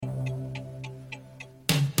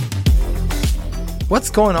What's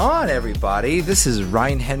going on, everybody? This is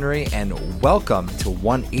Ryan Henry, and welcome to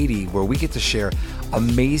 180, where we get to share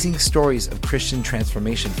amazing stories of Christian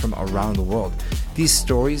transformation from around the world. These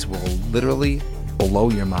stories will literally blow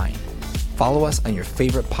your mind. Follow us on your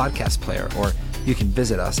favorite podcast player, or you can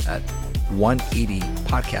visit us at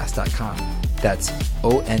 180podcast.com. That's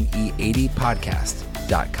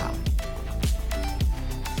ONE80podcast.com.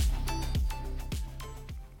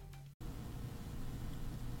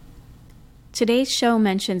 Today's show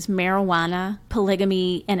mentions marijuana,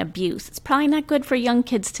 polygamy, and abuse. It's probably not good for young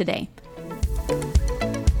kids today.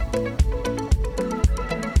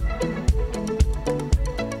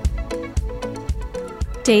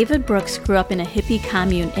 David Brooks grew up in a hippie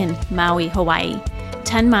commune in Maui, Hawaii.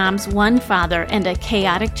 10 moms, 1 father, and a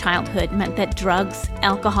chaotic childhood meant that drugs,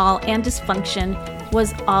 alcohol, and dysfunction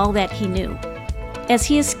was all that he knew. As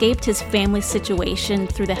he escaped his family situation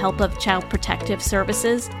through the help of Child Protective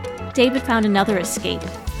Services, David found another escape,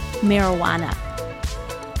 marijuana.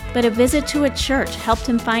 But a visit to a church helped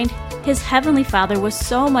him find his heavenly Father was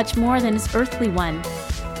so much more than his earthly one.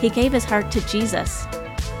 He gave his heart to Jesus.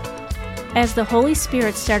 As the Holy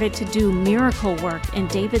Spirit started to do miracle work in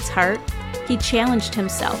David's heart, he challenged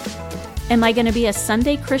himself. Am I going to be a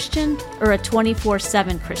Sunday Christian or a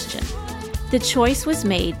 24/7 Christian? The choice was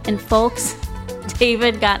made, and folks,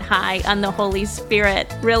 David got high on the Holy Spirit,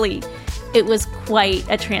 really. It was quite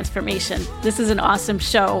a transformation. This is an awesome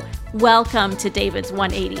show. Welcome to David's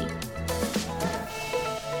 180.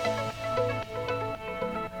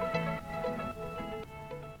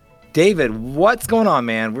 David, what's going on,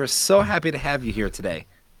 man? We're so happy to have you here today.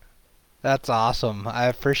 That's awesome. I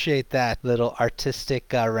appreciate that little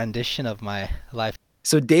artistic rendition of my life.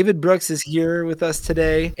 So David Brooks is here with us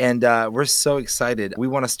today, and we're so excited. We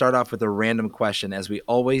want to start off with a random question, as we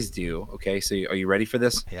always do. Okay, so are you ready for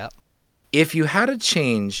this? Yep. If you had to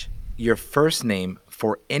change your first name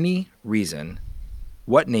for any reason,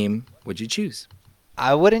 what name would you choose?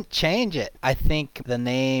 I wouldn't change it. I think the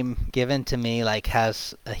name given to me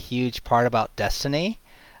has a huge part about destiny.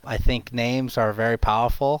 I think names are very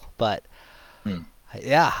powerful, but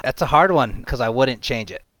yeah, that's a hard one because I wouldn't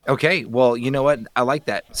change it. Okay, well, you know what? I like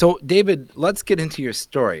that. So, David, let's get into your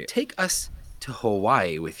story. Take us to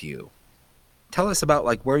Hawaii with you. Tell us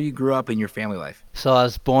about where you grew up in your family life. So I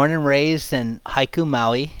was born and raised in Haiku,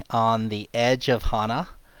 Maui, on the edge of Hana.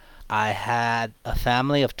 I had a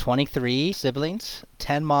family of 23 siblings,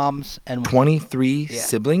 10 moms, and 23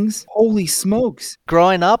 siblings? Holy smokes.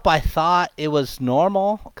 Growing up, I thought it was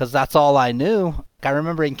normal because that's all I knew. I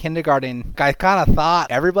remember in kindergarten, I kind of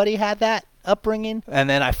thought everybody had that upbringing. And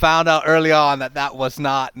then I found out early on that that was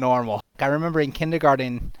not normal. I remember in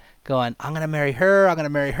kindergarten going, I'm going to marry her, I'm going to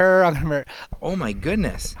marry her, I'm going to marry. Oh my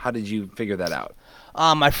goodness. How did you figure that out?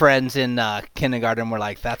 My friends in kindergarten were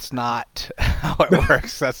like, that's not how it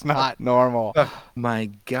works. That's not normal. Oh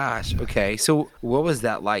my gosh. Okay. So what was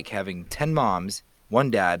that like, having 10 moms,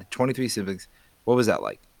 1 dad, 23 siblings? What was that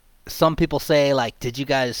like? Some people say, did you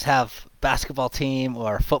guys have basketball team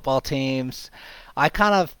or football teams? I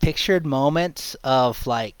kind of pictured moments of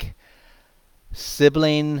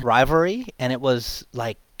sibling rivalry, and it was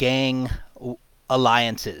gang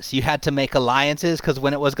alliances. You had to make alliances because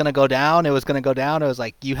when it was going to go down, it was going to go down. It was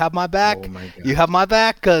you have my back. Oh my God. You have my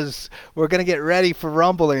back because we're going to get ready for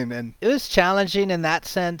rumbling. And it was challenging in that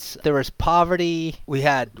sense. There was poverty. We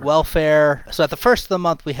had welfare. So at the first of the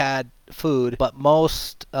month, we had food, but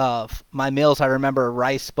most of my meals, I remember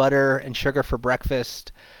rice, butter, and sugar for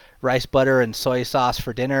breakfast, rice, butter, and soy sauce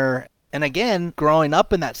for dinner. And again, growing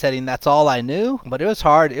up in that setting, that's all I knew. But it was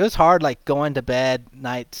hard. It was hard, going to bed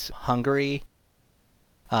nights hungry.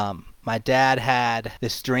 My dad had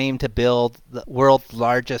this dream to build the world's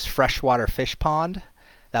largest freshwater fish pond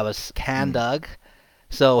that was hand dug.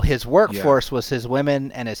 So his workforce was his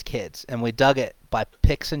women and his kids. And we dug it by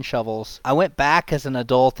picks and shovels. I went back as an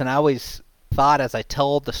adult, and I always thought as I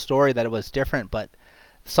told the story that it was different. But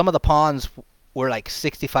some of the ponds were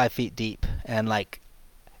 65 feet deep and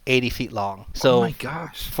 80 feet long. So oh my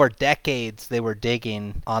gosh. For decades, they were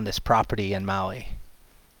digging on this property in Maui.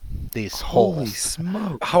 These holes. Holy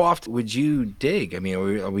smoke. How often would you dig? I mean,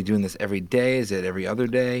 are we doing this every day? Is it every other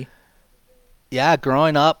day? Yeah,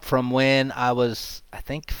 growing up from when I was, I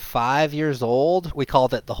think, 5 years old, we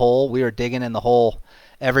called it the hole. We were digging in the hole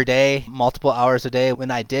every day, multiple hours a day.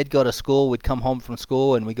 When I did go to school, we'd come home from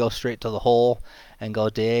school and we'd go straight to the hole and go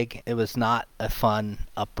dig. It was not a fun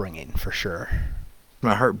upbringing, for sure.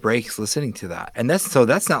 My heart breaks listening to that. And that's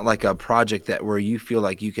not a project where you feel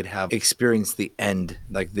like you could have experienced the end,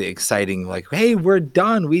 the exciting, hey, we're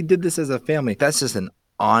done. We did this as a family. That's just an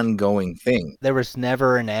ongoing thing. There was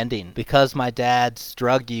never an ending. Because my dad's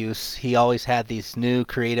drug use, he always had these new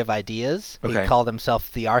creative ideas. He Okay. called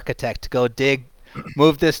himself the architect. Go dig,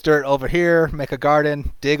 move this dirt over here, make a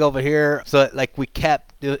garden, dig over here. So like we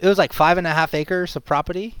kept, it was like 5.5 acres of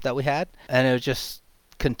property that we had. And it was just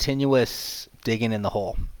continuous digging in the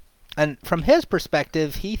hole. And from his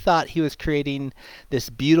perspective, he thought he was creating this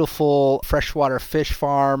beautiful freshwater fish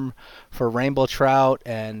farm for rainbow trout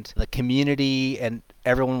and the community, and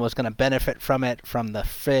everyone was going to benefit from it, from the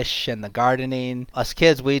fish and the gardening. Us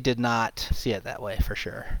kids, we did not see it that way for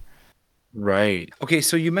sure. Right. Okay,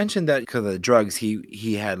 so you mentioned that because of the drugs,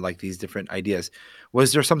 he had like these different ideas.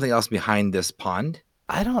 Was there something else behind this pond?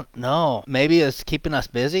 I don't know. Maybe it's keeping us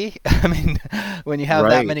busy. I mean, when you have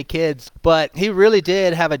that Right. many kids. But he really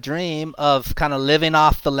did have a dream of kind of living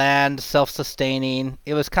off the land, self-sustaining.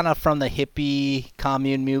 It was kind of from the hippie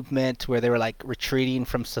commune movement where they were like retreating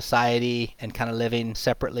from society and kind of living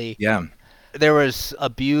separately. Yeah. There was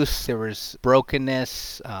abuse. There was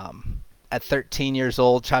brokenness. At 13 years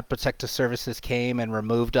old, Child Protective Services came and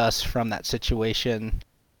removed us from that situation.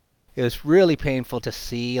 It was really painful to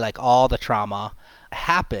see like all the trauma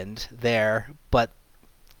happened there, but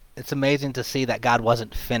it's amazing to see that God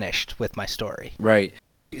wasn't finished with my story. Right.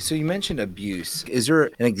 So you mentioned abuse. Is there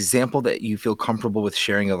an example that you feel comfortable with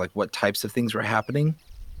sharing of like what types of things were happening?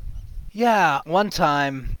 Yeah, one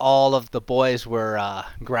time all of the boys were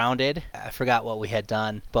grounded. I forgot what we had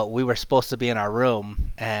done, but we were supposed to be in our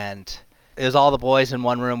room, and it was all the boys in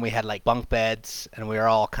one room. We had like bunk beds, and we were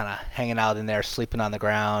all kind of hanging out in there, sleeping on the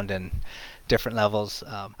ground and different levels.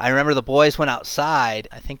 I remember the boys went outside.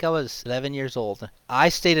 I think I was 11 years old. I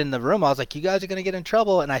stayed in the room. I was like, you guys are going to get in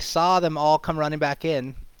trouble. And I saw them all come running back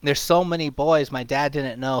in. There's so many boys. My dad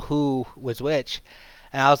didn't know who was which.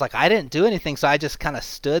 And I was like, I didn't do anything. So I just kind of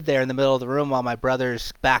stood there in the middle of the room while my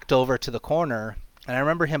brothers backed over to the corner. And I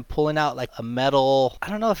remember him pulling out like a metal, I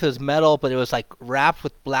don't know if it was metal, but it was like wrapped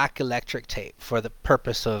with black electric tape for the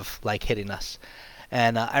purpose of like hitting us.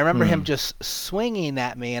 And I remember him just swinging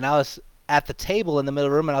at me, and I was at the table in the middle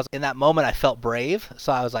of the room, and I was in that moment I felt brave.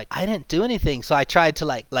 So I was like, I didn't do anything. So I tried to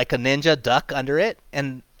like a ninja duck under it,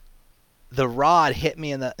 and the rod hit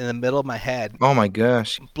me in the middle of my head. Oh my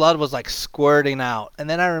gosh. Blood was like squirting out. And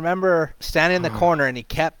then I remember standing in the corner, and he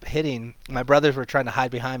kept hitting. My brothers were trying to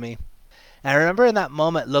hide behind me. And I remember in that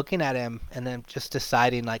moment looking at him and then just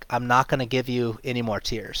deciding, like, I'm not going to give you any more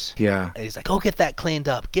tears. Yeah. And he's like, go get that cleaned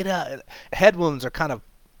up. Get out. Head wounds are kind of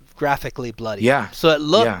graphically bloody. Yeah. So it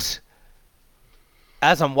looked,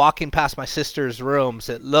 as I'm walking past my sister's rooms,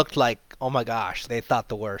 it looked like, oh my gosh, they thought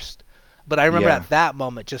the worst. But I remember at that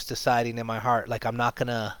moment just deciding in my heart, like, I'm not going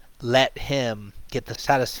to let him get the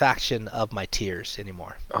satisfaction of my tears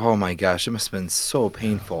anymore. Oh my gosh, it must have been so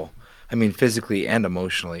painful. I mean, physically and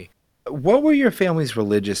emotionally. What were your family's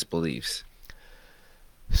religious beliefs?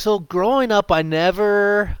 So growing up, I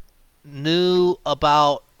never knew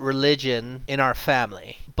about religion in our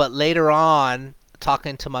family. But later on,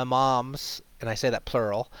 talking to my moms, and I say that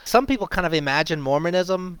plural, some people kind of imagine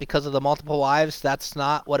Mormonism because of the multiple wives. That's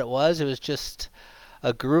not what it was. It was just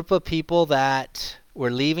a group of people that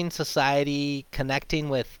were leaving society, connecting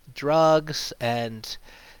with drugs and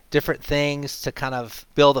different things to kind of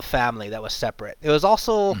build a family that was separate. It was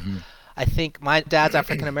also, I think my dad's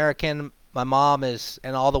African American, my mom is,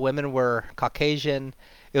 and all the women were Caucasian.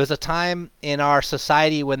 It was a time in our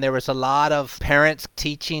society when there was a lot of parents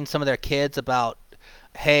teaching some of their kids about,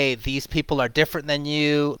 hey, these people are different than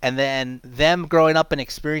you, and then them growing up and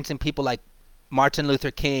experiencing people like Martin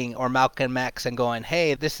Luther King or Malcolm X and going,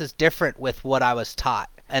 hey, this is different with what I was taught.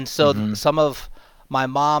 And so some of my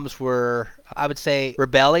moms were, I would say,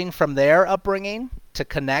 rebelling from their upbringing to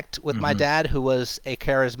connect with my dad, who was a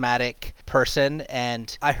charismatic person.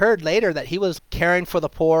 And I heard later that he was caring for the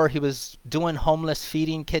poor. He was doing homeless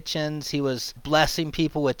feeding kitchens. He was blessing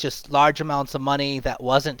people with just large amounts of money that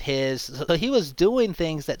wasn't his. So he was doing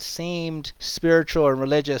things that seemed spiritual and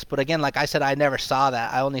religious. But again, like I said, I never saw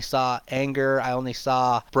that. I only saw anger. I only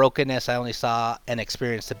saw brokenness. I only saw and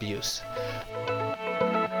experienced abuse.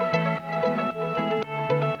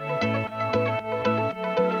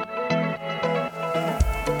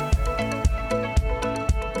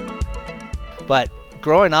 But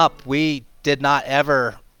growing up, we did not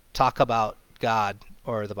ever talk about God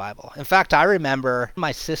or the Bible. In fact, I remember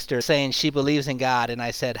my sister saying she believes in God, and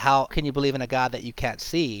I said, how can you believe in a God that you can't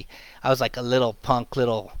see? I was like a little punk,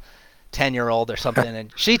 little 10-year-old or something, and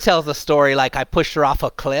she tells the story like I pushed her off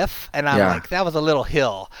a cliff, and I'm like, that was a little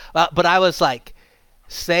hill. But I was like,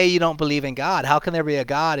 say you don't believe in God. How can there be a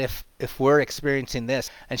God if we're experiencing this?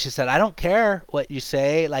 And she said, I don't care what you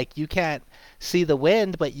say. Like, you can't see the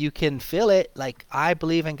wind, but you can feel it. Like, I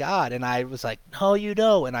believe in God. And I was like, no, you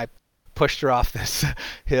don't. And I pushed her off this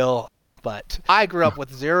hill. But I grew up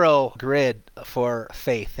with zero grid for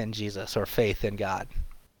faith in Jesus or faith in God.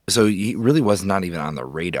 So he really was not even on the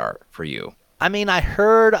radar for you. I mean, I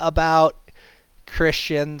heard about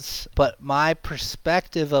Christians, but my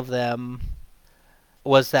perspective of them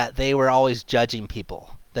was that they were always judging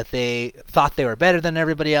people, that they thought they were better than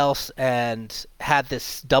everybody else and had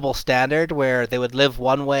this double standard where they would live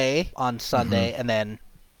one way on Sunday and then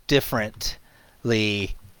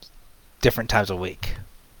differently different times a week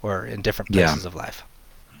or in different places of life.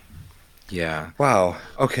 Yeah. Wow.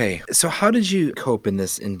 Okay. So how did you cope in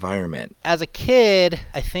this environment? As a kid,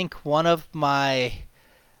 I think one of my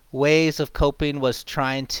ways of coping was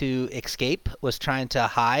trying to escape, was trying to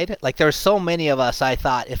hide. Like, there were so many of us, I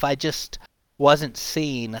thought if I just wasn't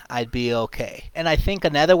seen, I'd be okay. And I think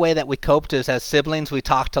another way that we coped is, as siblings, we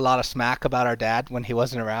talked a lot of smack about our dad when he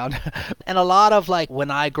wasn't around. And a lot of like,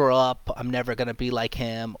 when I grow up, I'm never going to be like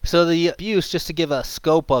him. So the abuse, just to give a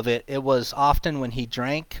scope of it, it was often when he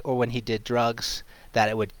drank or when he did drugs that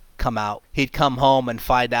it would come out. He'd come home and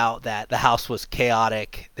find out that the house was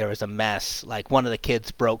chaotic. There was a mess. Like, one of the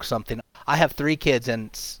kids broke something. I have 3 kids and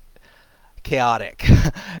it's chaotic.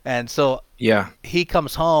 And so he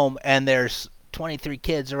comes home and there's 23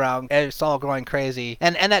 kids around and it's all going crazy.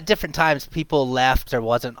 And at different times people left. There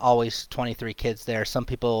wasn't always 23 kids there. Some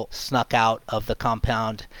people snuck out of the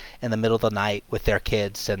compound in the middle of the night with their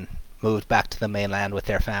kids and moved back to the mainland with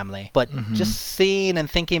their family. But just seeing and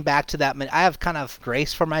thinking back to that, I have kind of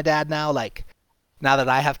grace for my dad now. Like, now that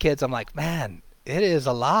I have kids, I'm like, man, it is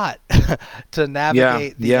a lot to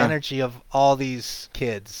navigate the energy of all these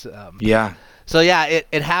kids. So yeah,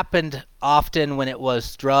 it happened often when it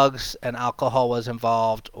was drugs and alcohol was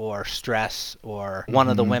involved, or stress, or one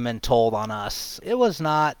of the women told on us. It was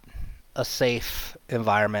not a safe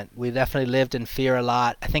environment. We definitely lived in fear a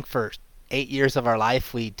lot. I think for 8 years of our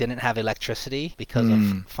life, we didn't have electricity because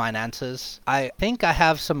of finances. I think I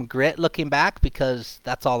have some grit looking back because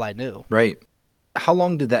that's all I knew. Right. How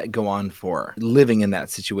long did that go on for, living in that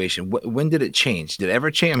situation? When did it change? Did it ever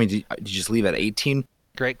change? I mean, did you just leave at 18?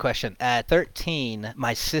 Great question. At 13,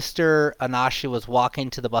 my sister Anashi was walking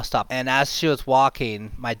to the bus stop. And as she was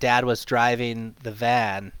walking, my dad was driving the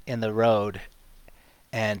van in the road.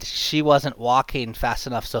 And she wasn't walking fast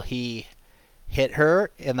enough, so he hit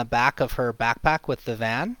her in the back of her backpack with the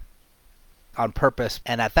van on purpose.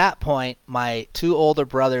 And at that point, my 2 older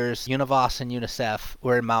brothers, Univas and Unicef,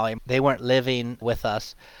 were in Maui. They weren't living with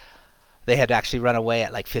us. They had actually run away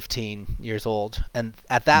at like 15 years old. And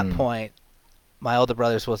at that point, my older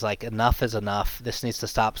brothers was like, enough is enough. This needs to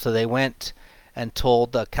stop. So they went and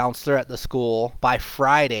told the counselor at the school. By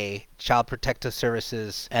Friday, Child Protective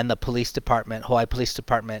Services and the police department, Hawaii Police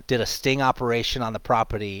Department, did a sting operation on the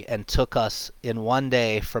property and took us in one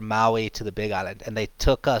day from Maui to the Big Island. And they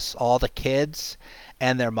took us, all the kids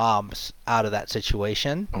and their moms, out of that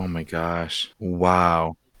situation. Oh my gosh.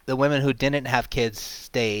 Wow. The women who didn't have kids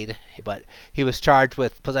stayed, but he was charged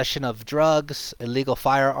with possession of drugs, illegal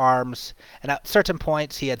firearms, and at certain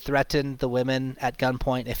points he had threatened the women at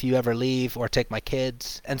gunpoint, if you ever leave or take my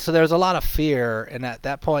kids. And so there was a lot of fear, and at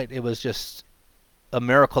that point it was just a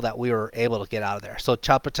miracle that we were able to get out of there. So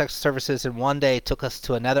Child Protective Services in one day took us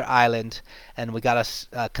to another island, and we got us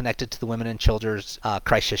connected to the Women and Children's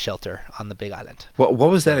Crisis Shelter on the Big Island. What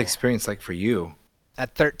was that experience like for you?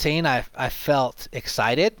 At 13, I felt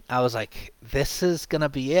excited. I was like, this is going to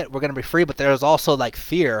be it. We're going to be free. But there was also like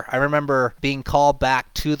fear. I remember being called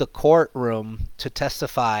back to the courtroom to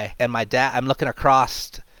testify. And my dad, I'm looking across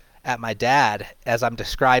at my dad as I'm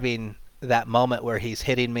describing that moment where he's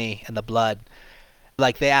hitting me in the blood.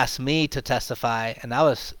 Like, they asked me to testify, and that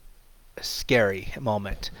was a scary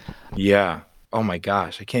moment. Yeah. Oh my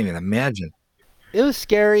gosh. I can't even imagine. It was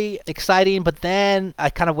scary, exciting, but then I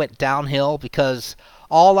kind of went downhill because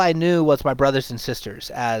all I knew was my brothers and sisters.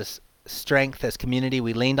 As strength, as community,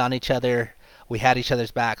 we leaned on each other. We had each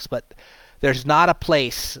other's backs. But there's not a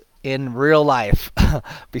place in real life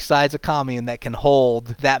besides a commune that can hold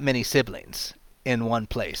that many siblings in one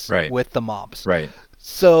place with the moms. Right.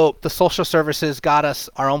 So the social services got us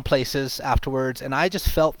our own places afterwards, and I just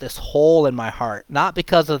felt this hole in my heart, not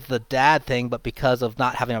because of the dad thing, but because of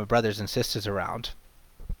not having my brothers and sisters around.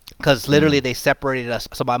 Because literally they separated us.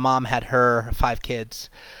 So my mom had her 5 kids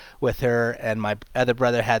with her, and my other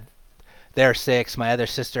brother had their 6. My other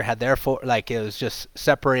sister had their 4. Like, it was just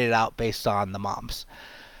separated out based on the moms.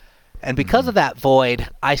 And because of that void,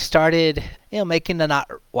 I started, making the not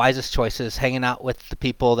wisest choices, hanging out with the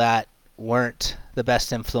people that weren't the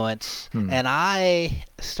best influence. And I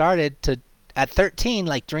started to at 13,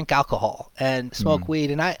 like drink alcohol and smoke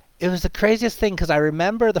weed. And it was the craziest thing because I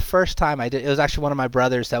remember the first time I did, it was actually one of my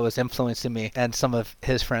brothers that was influencing me and some of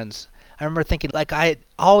his friends. I remember thinking, like, I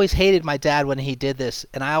always hated my dad when he did this,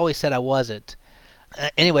 and I always said I wasn't.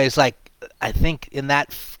 Anyways, like, I think in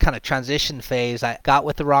that kind of transition phase, I got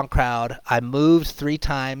with the wrong crowd. I moved 3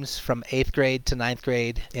 times from 8th grade to 9th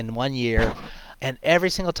grade in 1 year. And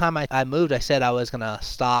every single time I moved, I said I was going to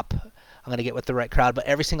stop. I'm going to get with the right crowd. But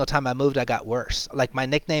every single time I moved, I got worse. Like, my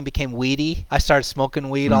nickname became Weedy. I started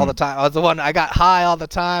smoking weed all the time. I was the one, I got high all the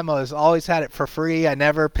time. Always had it for free. I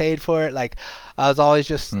never paid for it. Like, I was always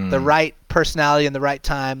just the right personality in the right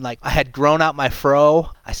time. Like, I had grown out my fro.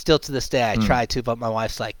 I still, to this day, I try to, but my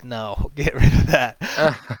wife's like, no, get rid of that.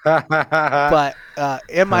 But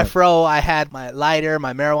in my fro, I had my lighter,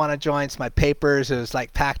 my marijuana joints, my papers. It was,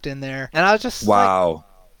 like, packed in there. And I was just, like,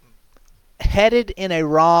 headed in a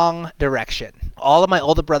wrong direction. All of my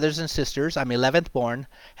older brothers and sisters, I'm 11th born,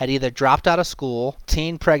 had either dropped out of school,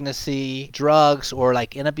 teen pregnancy, drugs, or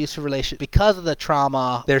like in abusive relationship. Because of the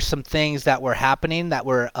trauma, there's some things that were happening that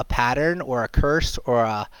were a pattern or a curse or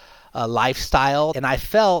a lifestyle. And I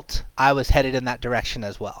felt I was headed in that direction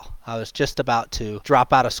as well. I was just about to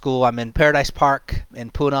drop out of school. I'm in Paradise Park in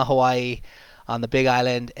Puna, Hawaii on the Big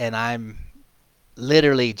Island, and I'm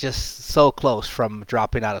literally just so close from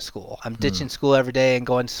dropping out of school. I'm ditching school every day and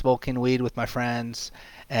going smoking weed with my friends,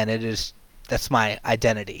 and that's my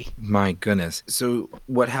identity. My goodness. So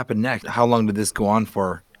what happened next? How long did this go on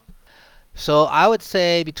for? So I would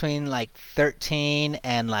say between like 13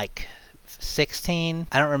 and like 16.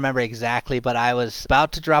 I don't remember exactly, but I was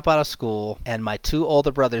about to drop out of school, and my 2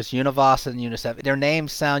 older brothers, Univas and Unicef, their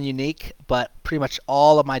names sound unique, but pretty much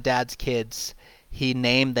all of my dad's kids, he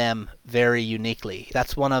named them very uniquely.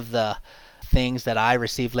 That's one of the things that I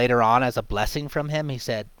received later on as a blessing from him. He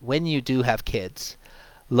said, when you do have kids,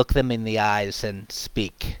 look them in the eyes and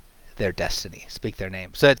speak their destiny, speak their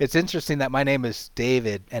name. So it's interesting that my name is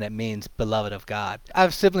David, and it means beloved of God. I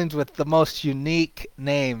have siblings with the most unique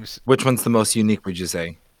names. Which one's the most unique, would you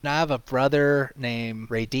say? I have a brother named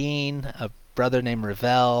Radine, a brother named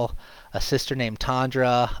Ravel, a sister named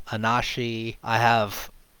Tandra, Anashi. I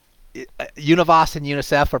have Univas and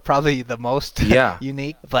Unicef are probably the most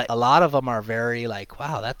unique, but a lot of them are very like,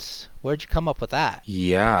 wow, where'd you come up with that?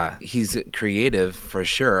 Yeah, he's creative for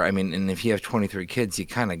sure. I mean, and if you have 23 kids, you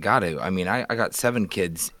kind of got to. I mean, I got 7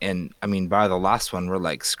 kids, and I mean, by the last one, we're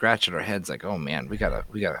like scratching our heads like, oh man, we gotta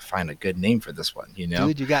find a good name for this one, you know?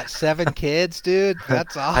 Dude, you got 7 kids, dude?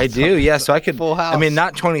 That's awesome. I do, yeah. So I could, full house. I mean,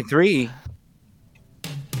 not 23.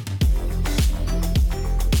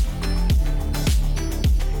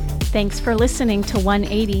 Thanks for listening to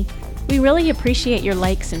 180. We really appreciate your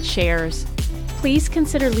likes and shares. Please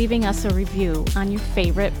consider leaving us a review on your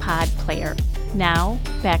favorite pod player. Now,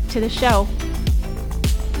 back to the show.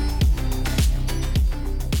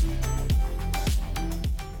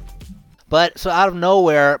 But so out of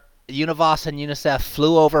nowhere, Univas and Unicef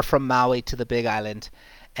flew over from Maui to the Big Island.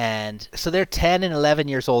 And so they're 10 and 11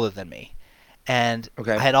 years older than me. And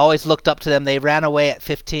I had always looked up to them. They ran away at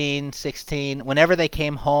 15, 16. Whenever they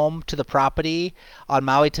came home to the property on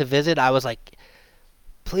Maui to visit, I was like,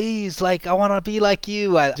 please, like, I want to be like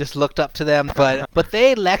you. I just looked up to them. But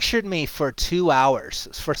they lectured me for 2 hours.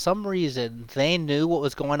 For some reason, they knew what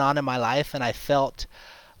was going on in my life, and I felt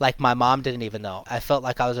like my mom didn't even know. I felt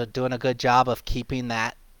like I was doing a good job of keeping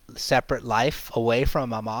that separate life away from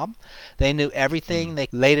my mom. They knew everything. They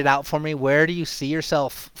laid it out for me. Where do you see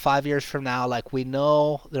yourself 5 years from now? Like, we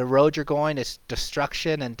know the road you're going is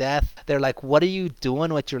destruction and death. They're like, what are you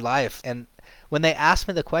doing with your life? And when they asked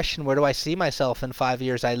me the question, where do I see myself in 5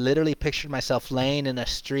 years? I literally pictured myself laying in a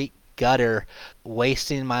street gutter,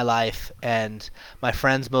 wasting my life, and my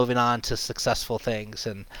friends moving on to successful things.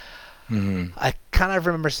 And I kind of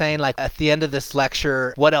remember saying, like, at the end of this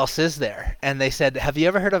lecture, what else is there? And they said, have you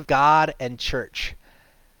ever heard of God and church?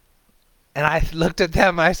 And I looked at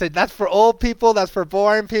them, and I said, that's for old people, that's for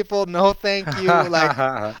boring people, no thank you. Like,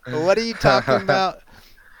 what are you talking about?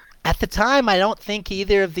 At the time, I don't think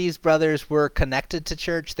either of these brothers were connected to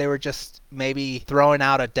church. They were just maybe throwing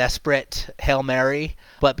out a desperate Hail Mary.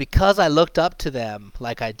 But because I looked up to them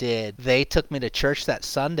like I did, they took me to church that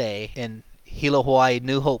Sunday in Hilo, Hawaii,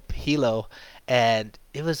 New Hope, Hilo, and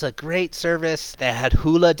it was a great service. They had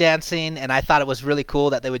hula dancing, and I thought it was really cool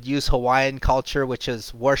that they would use Hawaiian culture, which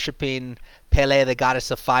is worshiping Pele, the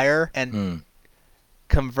goddess of fire, and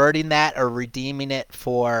converting that or redeeming it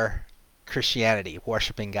for Christianity,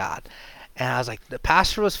 worshiping God. And I was like, the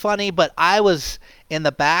pastor was funny, but I was in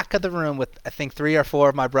the back of the room with, I think, 3 or 4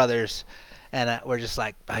 of my brothers, and we're just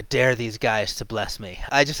like, I dare these guys to bless me.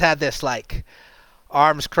 I just had this, like,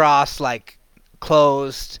 arms crossed, like,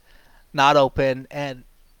 closed, not open. And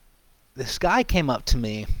this guy came up to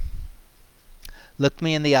me, looked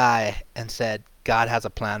me in the eye, and said, God has a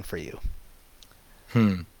plan for you.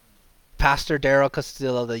 Pastor Daryl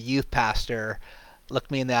Castillo, the youth pastor,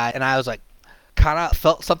 looked me in the eye, and I was like, kind of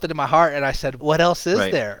felt something in my heart, and I said, what else is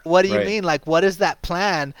there? What do you mean? Like, what is that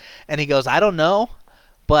plan? And he goes, I don't know,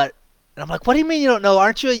 but, and I'm like, what do you mean you don't know?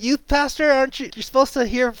 Aren't you a youth pastor? You're supposed to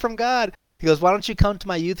hear from God? He goes, why don't you come to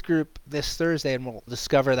my youth group this Thursday, and we'll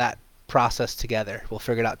discover that process together. We'll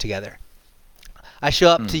figure it out together. I show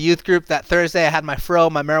up to youth group that Thursday. I had my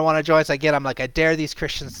my marijuana joints. I'm like, I dare these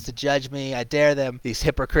Christians to judge me. I dare them, these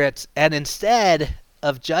hypocrites. And instead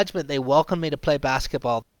of judgment, they welcomed me to play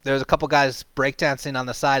basketball. There was a couple guys breakdancing on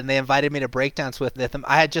the side, and they invited me to breakdance with them.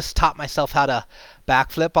 I had just taught myself how to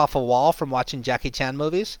backflip off a wall from watching Jackie Chan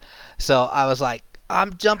movies. So I was like,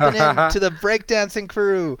 I'm jumping into the breakdancing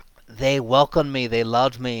crew. They welcomed me, they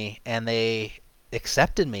loved me, and they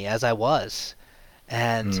accepted me as I was.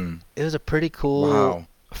 And it was a pretty cool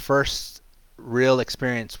first real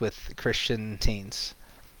experience with Christian teens.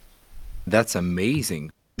 That's amazing.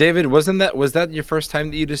 David, was that your first time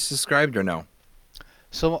that you just described, or no?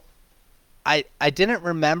 So I didn't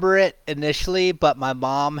remember it initially, but my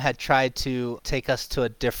mom had tried to take us to a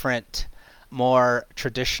different, more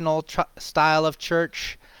traditional style of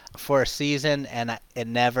church for a season, and it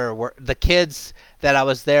never worked. The kids that I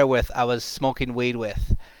was there with, I was smoking weed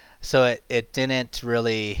with, so it didn't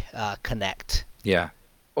really connect. Yeah.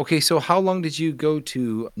 Okay, so how long did you go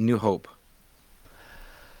to New Hope?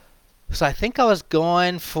 So I think I was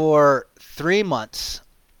going for 3 months,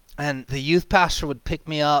 and the youth pastor would pick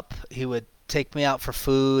me up. He would take me out for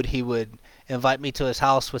food. He would invite me to his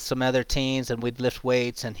house with some other teens, and we'd lift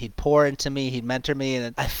weights, and he'd pour into me. He'd mentor me,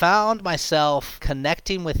 and I found myself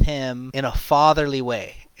connecting with him in a fatherly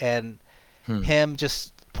way, and him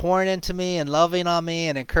just pouring into me and loving on me,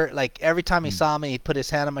 and like every time he saw me, he'd put his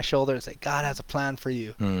hand on my shoulder and say, God has a plan for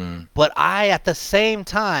you. But at the same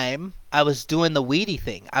time, I was doing the weedy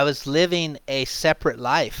thing. I was living a separate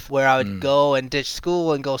life where I would go and ditch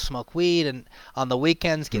school and go smoke weed, and on the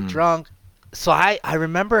weekends get drunk. So I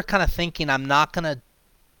remember kind of thinking, I'm not going to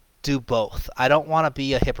do both. I don't want to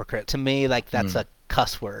be a hypocrite. To me, like, that's a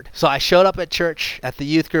cuss word. So I showed up at church at the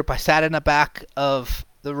youth group. I sat in the back of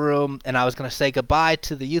the room, and I was going to say goodbye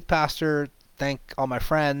to the youth pastor, thank all my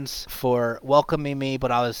friends for welcoming me,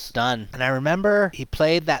 but I was done. And I remember he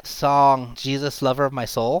played that song, Jesus, Lover of My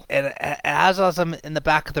Soul. And as I was in the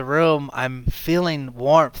back of the room, I'm feeling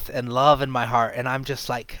warmth and love in my heart. And I'm just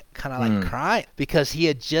like, kind of like crying, because he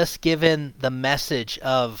had just given the message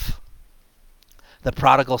of the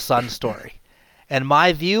prodigal son story. And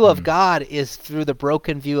my view of God is through the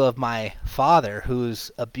broken view of my father,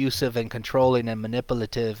 who's abusive and controlling and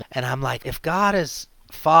manipulative. And I'm like, if God is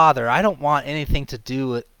Father, I don't want anything to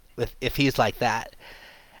do with if he's like that.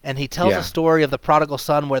 And he tells a story of the prodigal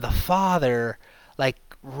son where the father like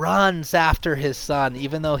runs after his son,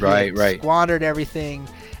 even though he had squandered everything,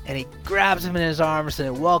 and he grabs him in his arms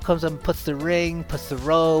and welcomes him, puts the ring, puts the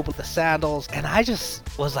robe, the sandals. And I just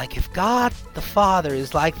was like, if God the Father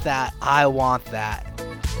is like that, I want that.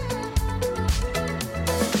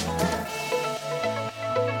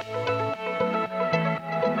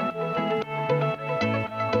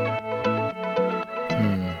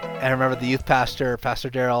 I remember the youth pastor, Pastor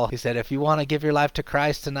Daryl, he said, if you want to give your life to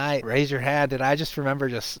Christ tonight, raise your hand. And I just remember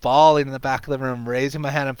just falling in the back of the room, raising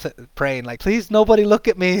my hand and praying, like, please nobody look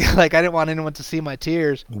at me. Like, I didn't want anyone to see my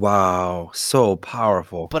tears. Wow, so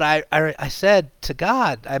powerful. But I said to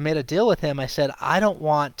God, I made a deal with him. I said, I don't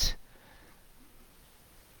want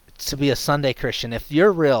to be a Sunday Christian. If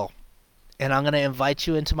you're real, and I'm going to invite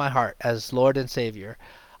you into my heart as Lord and Savior,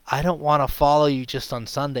 I don't want to follow you just on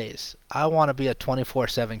Sundays. I want to be a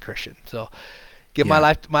 24/7 Christian. So my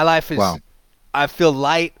life is, I feel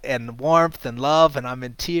light and warmth and love, and I'm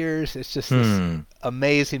in tears. It's just this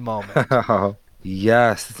amazing moment.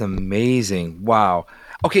 Yes, it's amazing. Wow.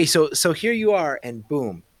 Okay, so here you are, and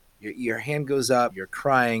boom, your hand goes up, you're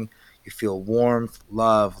crying, you feel warmth,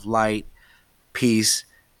 love, light, peace.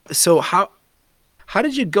 So how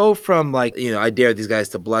did you go from, like, I dare these guys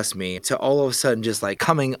to bless me, to all of a sudden just like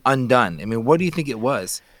coming undone? I mean, what do you think it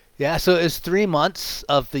was? Yeah, so it was 3 months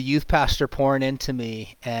of the youth pastor pouring into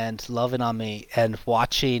me and loving on me and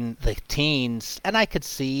watching the teens. And I could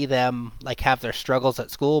see them like have their struggles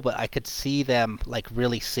at school, but I could see them like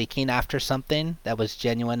really seeking after something that was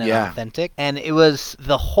genuine and authentic. And it was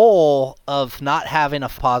the whole of not having a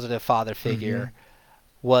positive father figure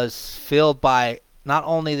was filled by not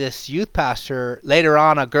only this youth pastor. Later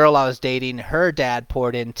on, a girl I was dating, her dad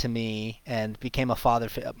poured into me and became a father.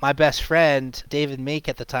 My best friend, David Meek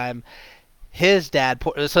at the time, his dad.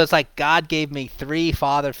 So it's like God gave me 3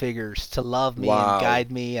 father figures to love me and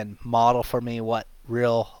guide me and model for me what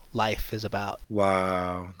real life is about.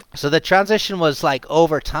 Wow. So the transition was like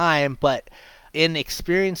over time, but in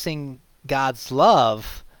experiencing God's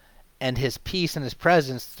love and his peace and his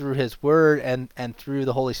presence through his word and through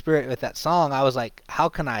the Holy Spirit with that song, I was like, how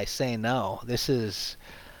can I say no? This is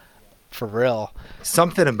for real.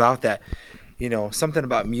 Something about that, something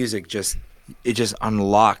about music it just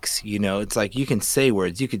unlocks, it's like you can say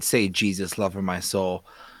words. You could say, Jesus, love of my soul,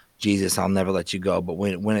 Jesus, I'll never let you go. But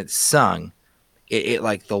when it's sung, it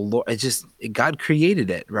like the Lord, God created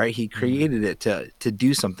it, right? He created it to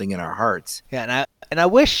do something in our hearts. Yeah, and I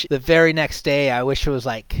wish the very next day, I wish it was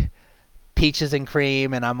like peaches and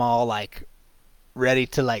cream and I'm all like ready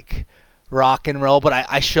to like rock and roll. But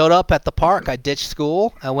I showed up at the park. I ditched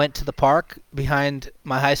school. I went to the park behind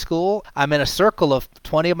my high school. I'm in a circle of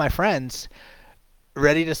 20 of my friends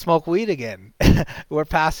ready to smoke weed again. We're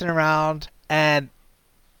passing around, and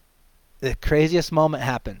the craziest moment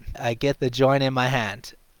happened. I get the joint in my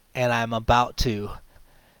hand, and I'm about to.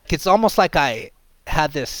 It's almost like I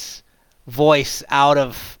had this voice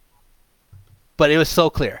but it was so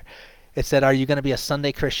clear. It said, are you going to be a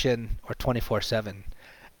Sunday Christian or 24/7?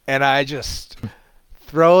 And I just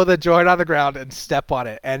throw the joint on the ground and step on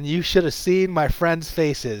it. And you should have seen my friends'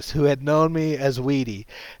 faces who had known me as Weedy.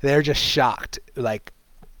 They're just shocked. Like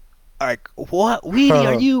what? Weedy,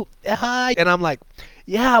 are you high? And I'm like,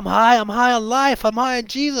 yeah, I'm high. I'm high on life. I'm high on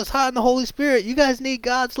Jesus, high on the Holy Spirit. You guys need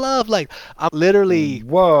God's love. Like, I'm literally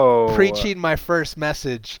preaching my first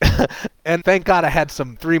message. And thank God I had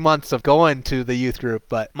some 3 months of going to the youth group.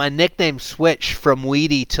 But my nickname switched from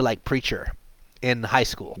Weedy to like preacher in high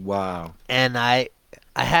school. Wow. And I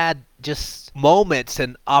had just moments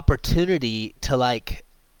and opportunity to like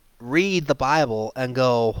read the Bible and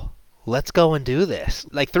go, let's go and do this.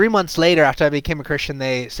 Like 3 months later, after I became a Christian,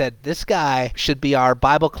 they said, this guy should be our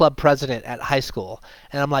Bible club president at high school.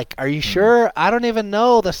 And I'm like, are you sure? I don't even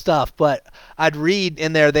know the stuff. But I'd read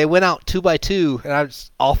in there. They went out 2 by 2, and I was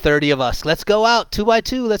all 30 of us. Let's go out 2 by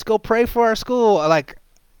 2. Let's go pray for our school. Like,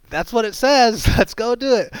 that's what it says. Let's go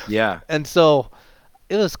do it. Yeah. And so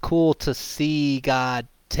it was cool to see God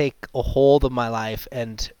take a hold of my life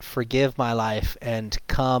and forgive my life and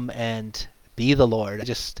come and be the Lord. I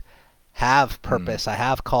just have purpose. I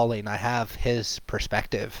have calling. I have his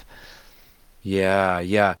perspective.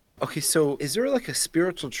 Yeah. Okay, so is there like a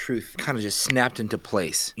spiritual truth kind of just snapped into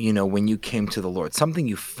place, when you came to the Lord? Something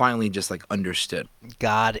you finally just like understood?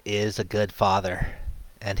 God is a good father,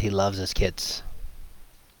 and he loves his kids.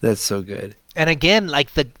 That's so good. And again,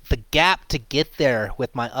 like the gap to get there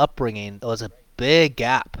with my upbringing was a big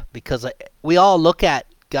gap, because we all look at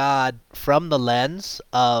God from the lens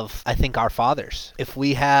of, I think, our fathers. If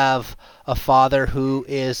we have a father who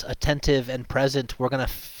is attentive and present, we're going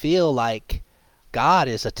to feel like God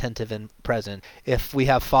is attentive and present. If we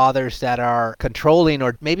have fathers that are controlling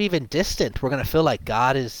or maybe even distant, we're going to feel like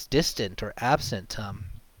God is distant or absent.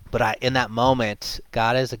 But in that moment,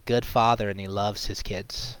 God is a good father and he loves his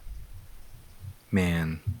kids.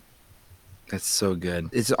 Man, that's so good.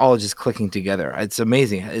 It's all just clicking together. It's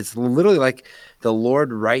amazing. It's literally like the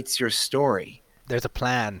Lord writes your story. There's a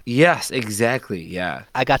plan. Yes, exactly. Yeah.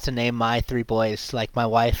 I got to name my 3 boys. Like, my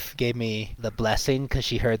wife gave me the blessing because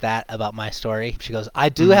she heard that about my story. She goes, I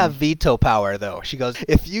do have veto power, though. She goes,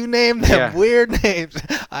 if you name them weird names,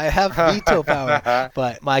 I have veto power.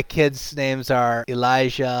 But my kids' names are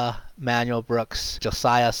Elijah Manuel Brooks,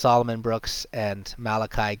 Josiah Solomon Brooks, and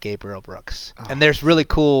Malachi Gabriel Brooks. Oh. And there's really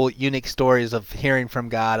cool, unique stories of hearing from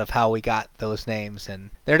God of how we got those names. And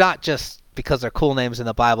they're not just because they're cool names in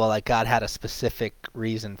the Bible, like God had a specific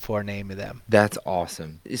reason for naming them. That's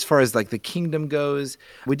awesome. As far as like the kingdom goes,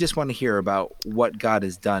 we just want to hear about what God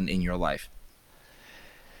has done in your life.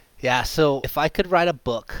 Yeah, so if I could write a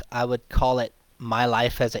book, I would call it My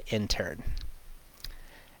Life as an Intern.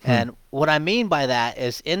 And what I mean by that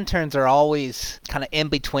is interns are always kind of in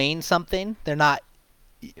between something. They're not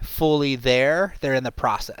fully there. They're in the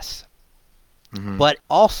process. But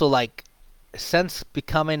also, like, since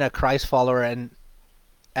becoming a Christ follower and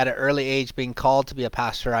at an early age being called to be a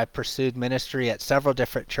pastor, I pursued ministry at several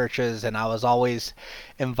different churches, and I was always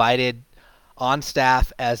invited on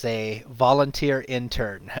staff as a volunteer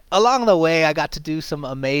intern. Along the way, I got to do some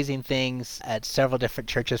amazing things at several different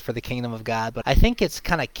churches for the kingdom of God. But I think it's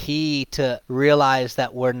kind of key to realize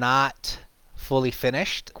that we're not fully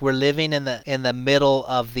finished. We're living in the middle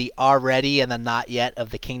of the already and the not yet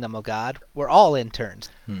of the kingdom of God. We're all interns.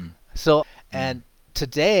 So, and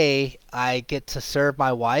today I get to serve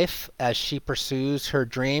my wife as she pursues her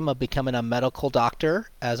dream of becoming a medical doctor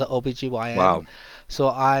as an OBGYN. Wow. So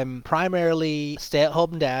I'm primarily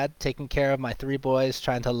stay-at-home dad, taking care of my 3 boys,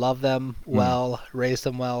 trying to love them Hmm. well, raise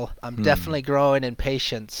them well. I'm Hmm. definitely growing in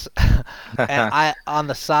patience. And I, on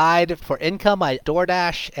the side for income, I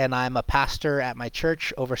DoorDash, and I'm a pastor at my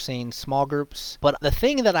church overseeing small groups. But the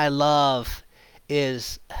thing that I love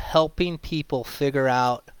is helping people figure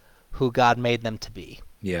out who God made them to be.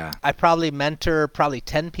 Yeah. I probably mentor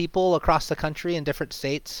 10 people across the country in different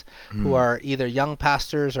states who Hmm. are either young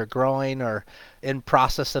pastors or growing or in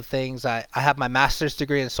process of things. I have my master's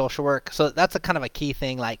degree in social work. So that's a kind of a key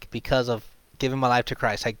thing, like because of giving my life to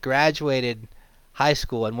Christ. I graduated high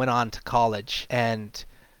school and went on to college, and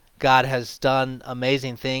God has done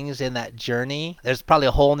amazing things in that journey. There's probably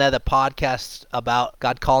a whole nother podcast about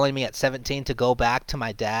God calling me at 17 to go back to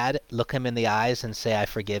my dad, look him in the eyes and say, I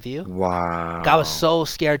forgive you. I was Wow. so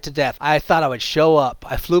scared to death. I thought I would show up.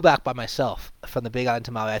 I flew back by myself from the Big Island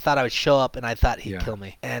to Maui. I thought I would show up and I thought he'd Yeah. kill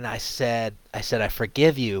me. And I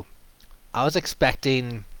forgive you. I was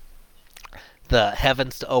expecting the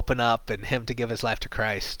heavens to open up and him to give his life to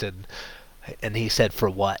Christ, and he said, for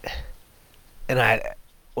what? And I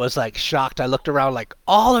was like shocked. I looked around like,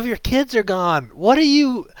 all of your kids are gone. What are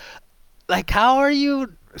you, like, how are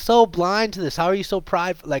you so blind to this? How are you so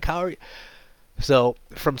prideful? Like, how are you? So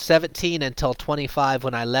from 17 until 25,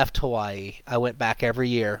 when I left Hawaii, I went back every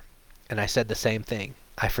year, and I said the same thing.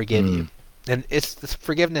 I forgive Hmm. you. And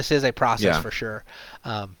forgiveness is a process Yeah. for sure.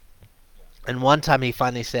 Um, and one time he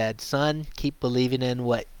finally said, son, keep believing in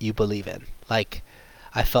what you believe in. Like,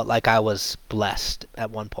 I felt like I was blessed at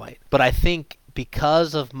one point. But I think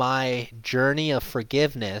because of my journey of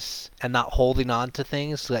forgiveness and not holding on to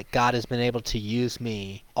things, that God has been able to use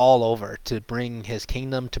me all over to bring his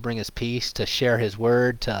kingdom, to bring his peace, to share his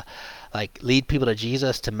word, to like lead people to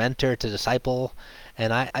Jesus, to mentor, to disciple.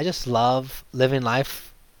 And I just love living life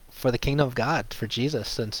for the kingdom of God, for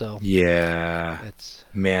Jesus. And so Yeah. it's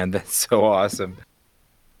Man, that's so awesome.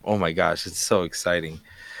 Oh my gosh, it's so exciting.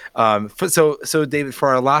 So David, for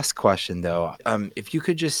our last question though, if you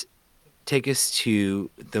could just take us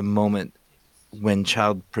to the moment when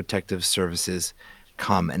Child Protective Services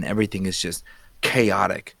come and everything is just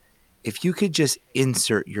chaotic. If you could just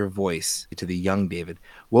insert your voice to the young David,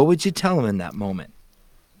 what would you tell him in that moment?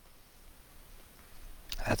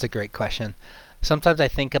 That's a great question. Sometimes I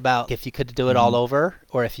think about if you could do it all Hmm. over,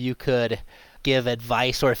 or if you could give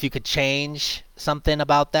advice, or if you could change something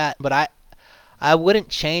about that. But I wouldn't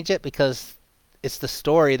change it because it's the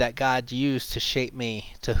story that God used to shape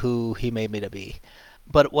me to who he made me to be.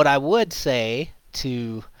 But what I would say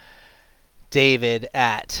to David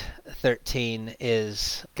at 13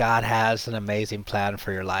 is God has an amazing plan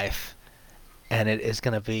for your life. And it is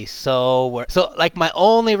going to be so like my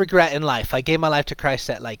only regret in life, I gave my life to Christ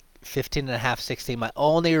at like 15 and a half, 16. My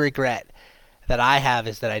only regret that I have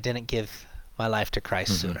is that I didn't give my life to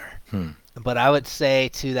Christ Hmm. sooner. Hmm. But I would say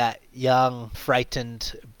to that young,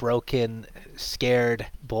 frightened, broken, scared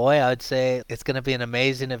boy, I would say it's going to be an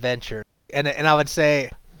amazing adventure. And I would say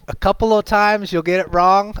a couple of times you'll get it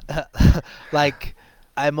wrong. Like,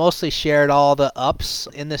 I mostly shared all the ups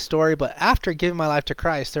in this story, but after giving my life to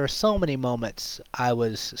Christ, there were so many moments I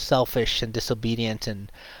was selfish and disobedient and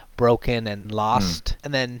broken and Hmm. lost.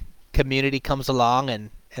 And then community comes along and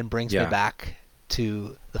brings me Yeah. back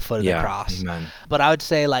to the foot of the Yeah. cross. Amen. But I would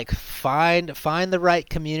say, like, find the right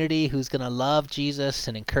community who's going to love Jesus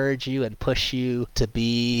and encourage you and push you to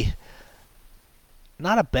be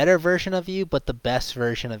not a better version of you, but the best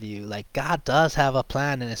version of you. Like, God does have a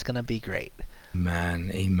plan and it's going to be great.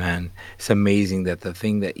 Amen. Amen. It's amazing that the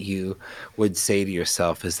thing that you would say to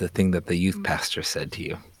yourself is the thing that the youth pastor said to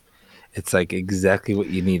you. It's like exactly what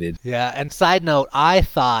you needed. Yeah, and side note, I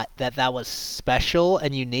thought that that was special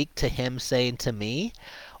and unique to him saying to me.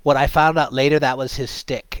 What I found out later, that was his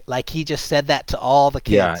stick. Like, he just said that to all the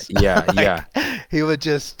Yeah. kids. Yeah. Yeah. Like, he would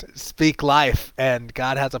just speak life and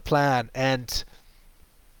God has a plan. And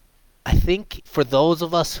I think for those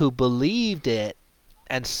of us who believed it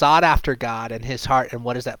and sought after God and his heart and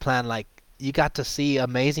what is that plan, like, you got to see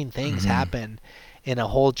amazing things Hmm. happen in a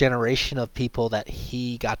whole generation of people that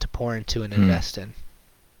he got to pour into and Hmm. invest in.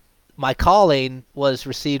 My calling was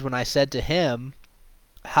received when I said to him,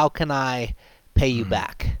 how can I pay you Hmm.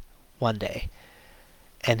 back one day?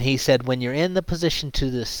 And he said, when you're in the position to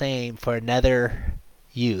do the same for another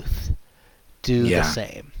youth, do the Yeah.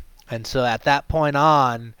 same. And so at that point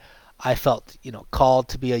on, I felt, called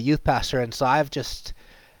to be a youth pastor. And so I've just,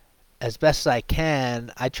 as best as I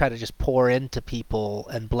can, I try to just pour into people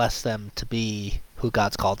and bless them to be who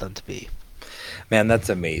God's called them to be. Man, that's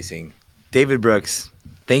amazing. David Brooks,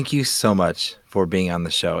 thank you so much for being on the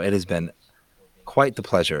show. It has been quite the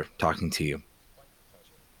pleasure talking to you.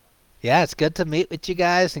 Yeah, it's good to meet with you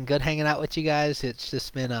guys and good hanging out with you guys. It's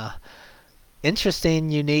just been a interesting,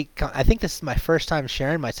 unique. I think this is my first time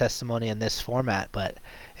sharing my testimony in this format, but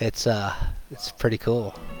it's pretty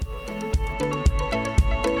cool.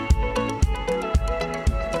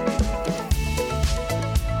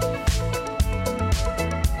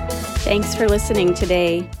 Thanks for listening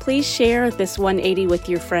today. Please share this 180 with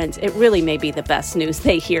your friends. It really may be the best news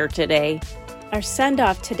they hear today. Our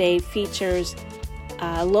send-off today features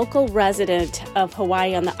a local resident of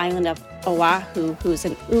Hawaii on the island of Oahu who's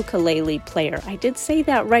an ukulele player. I did say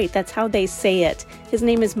that right. That's how they say it. His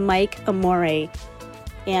name is Mike Amore,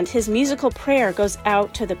 and his musical prayer goes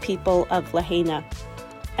out to the people of Lahaina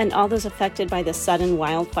and all those affected by the sudden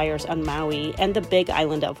wildfires on Maui and the big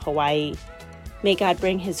island of Hawaii. May God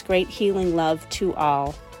bring his great healing love to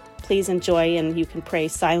all. Please enjoy, and you can pray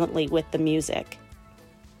silently with the music.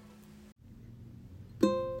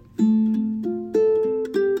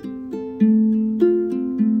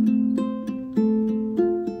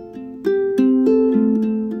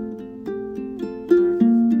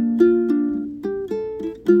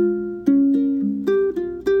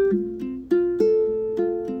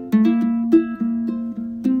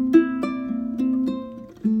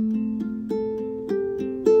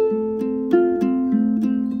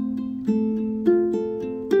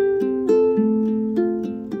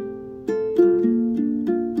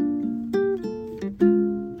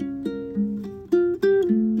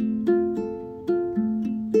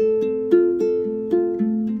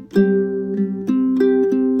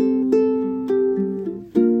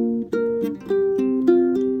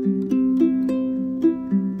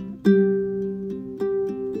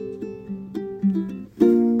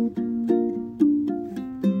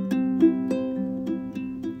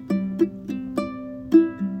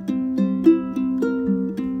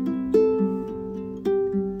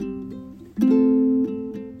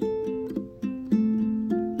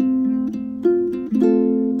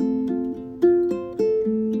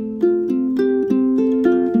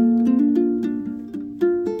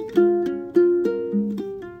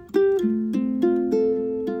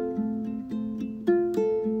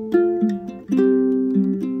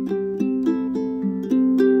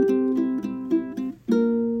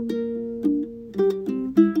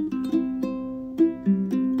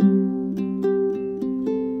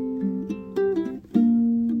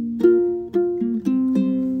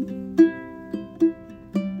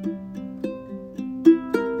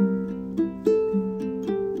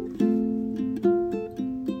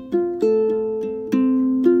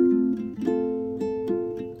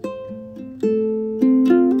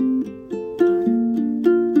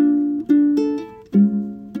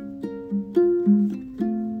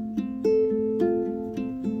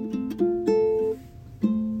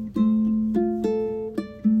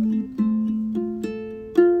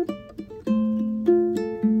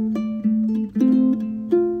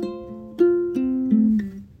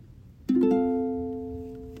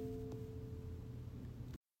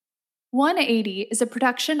 One80 is a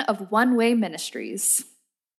production of One Way Ministries.